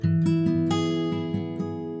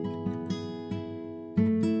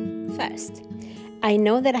First, I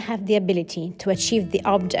know that I have the ability to achieve the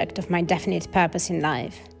object of my definite purpose in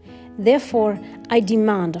life. Therefore, I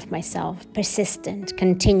demand of myself persistent,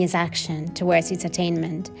 continuous action towards its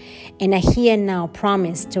attainment, and I here and now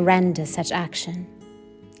promise to render such action.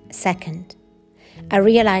 Second, I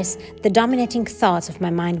realize the dominating thoughts of my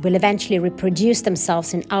mind will eventually reproduce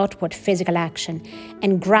themselves in outward physical action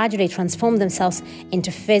and gradually transform themselves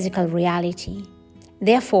into physical reality.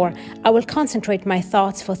 Therefore, I will concentrate my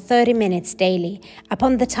thoughts for 30 minutes daily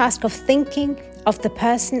upon the task of thinking of the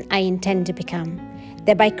person I intend to become,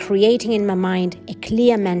 thereby creating in my mind a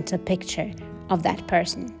clear mental picture of that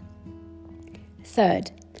person. Third,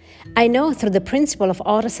 I know through the principle of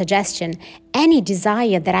autosuggestion, any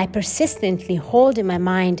desire that I persistently hold in my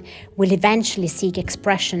mind will eventually seek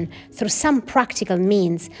expression through some practical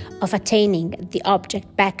means of attaining the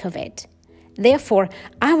object back of it. Therefore,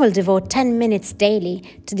 I will devote 10 minutes daily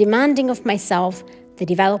to demanding of myself the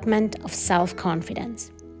development of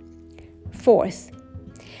self-confidence. Fourth,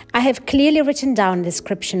 I have clearly written down a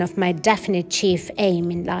description of my definite chief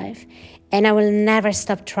aim in life, and I will never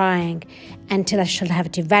stop trying until I shall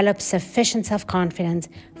have developed sufficient self-confidence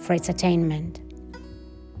for its attainment.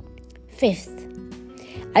 Fifth,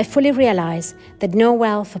 I fully realize that no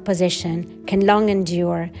wealth or position can long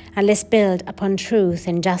endure unless built upon truth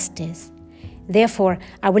and justice. Therefore,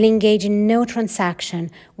 I will engage in no transaction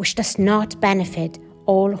which does not benefit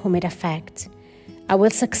all whom it affects. I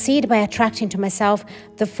will succeed by attracting to myself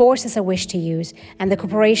the forces I wish to use and the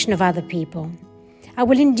cooperation of other people. I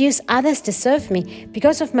will induce others to serve me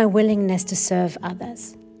because of my willingness to serve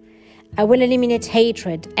others. I will eliminate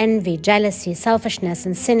hatred, envy, jealousy, selfishness,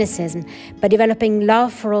 and cynicism by developing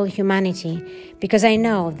love for all humanity, because I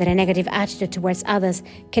know that a negative attitude towards others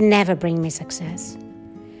can never bring me success.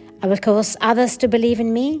 I will cause others to believe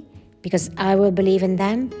in me because I will believe in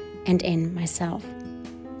them and in myself.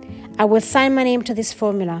 I will sign my name to this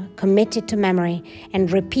formula, commit it to memory,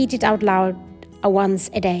 and repeat it out loud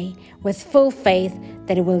once a day with full faith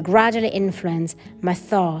that it will gradually influence my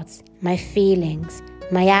thoughts, my feelings,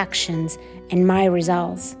 my actions, and my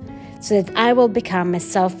results, so that I will become a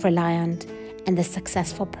self-reliant and the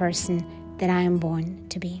successful person that I am born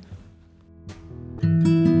to be.